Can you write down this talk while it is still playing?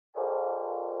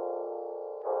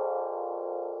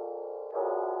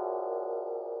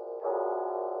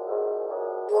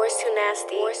too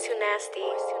nasty. War's too nasty.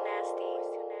 War's too nasty.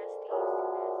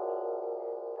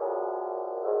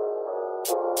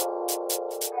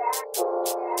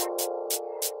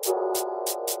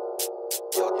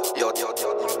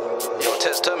 Yo,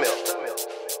 Tess, turn me up.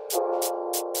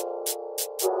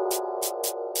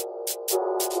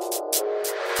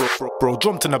 Bro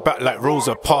jumped in the back like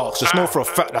Rosa Parks. Just know for a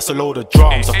fact that's a load of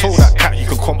drums. I told that cat you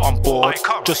can come on board.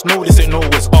 Just know this ain't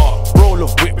always art. Bro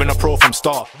love whip when a pro from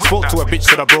start. Spoke to a bitch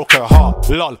said I broke her heart.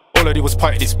 Lol, all I did was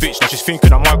pie this bitch. Now she's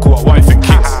thinking I might call her wife and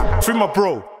kids. Free my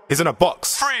bro, he's in a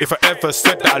box. If I ever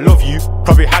said that I love you,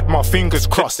 probably had my fingers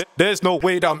crossed. There's no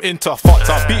way that I'm into fucks.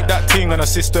 I beat that thing and her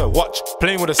sister, watch,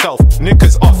 playing with herself,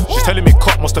 knickers off. She's telling me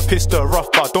cut must have pissed her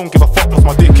off, but I don't give a fuck if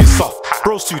my dick is soft.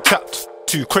 Bro's too tapped,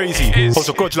 too crazy. Holds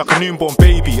a grudge like a newborn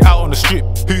baby. Out on the strip,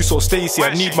 who saw Stacy?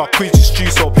 I need my quiz, stew,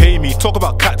 so pay me. Talk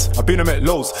about cats, I've been at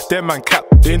lows. Dead man cap,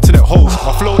 the internet hoes.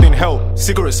 I flowed in hell,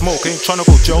 cigarette smoke. Ain't tryna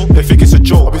go Joe, they think it's a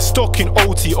joke. I've been stuck in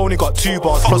OT, only got 2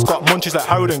 bars. Plus got munchies like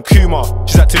Harold and Kumar.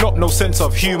 She's acting up, no sense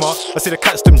of humour. I see the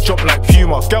cats them jump like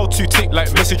Puma. Girl too tick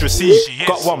like message received.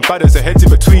 Got one bad as her heads in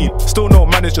between. Still no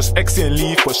manage, just exit and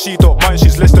leave. But she don't mind,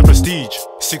 she's less than prestige.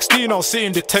 16 I'll sit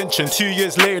in detention, 2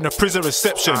 years later in a prison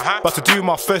reception. About to do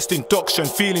my first induction,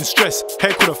 feeling stressed,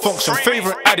 head couldn't function.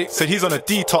 Favourite addict said he's on a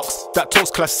detox. That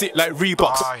talks classic like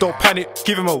Reeboks. Don't panic,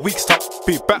 give him a week's top.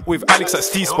 Be back with Alex at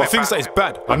Steve Spot. Things that is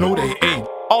bad, I know they ain't.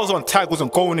 I was on tag,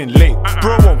 wasn't going in late.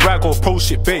 Bro won't rag or pro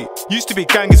shit bait. Used to be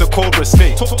gang is a cobra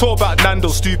snake. Talk about Nando,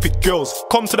 stupid girls.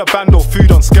 Come to the bando,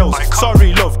 food on scales.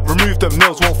 Sorry love, remove them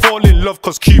nails. Won't fall in love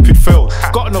cause Cupid failed.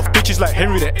 Got enough bitches like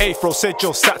Henry VIII. Bro said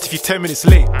you're sacked if you're 10 minutes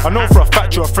late. I know for a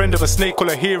fact you're a friend of a snake.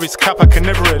 All I hear is cap, I can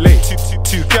never relate.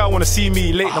 Two gal wanna see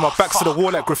me late. Now my back's to the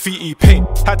wall like graffiti paint.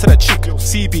 Had to that chick,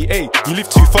 CBA. You live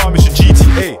too far, mission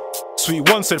GTA. Sweet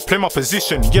one said play my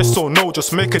position. Yes or no,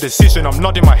 just make a decision. I'm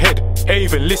nodding my head, ain't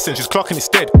even listen. She's clocking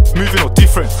instead, moving or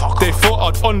different. They thought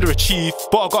I'd underachieve,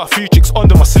 but I got a few chicks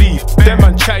under my sleeve. Them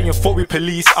man chatting and fought with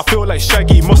police. I feel like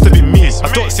Shaggy must have been me.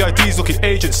 I don't see IDs looking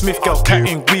Agent Smith. Girl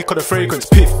catting weak on the fragrance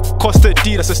piff. Costa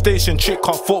D, that's a station chick.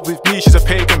 Can't fuck with me, she's a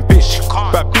pagan bitch.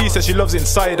 Bad B says she loves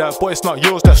insider, but it's not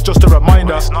yours, that's just a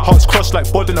reminder. Hearts crushed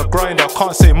like bud in a grinder.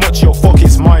 Can't say much, your fuck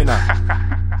is minor.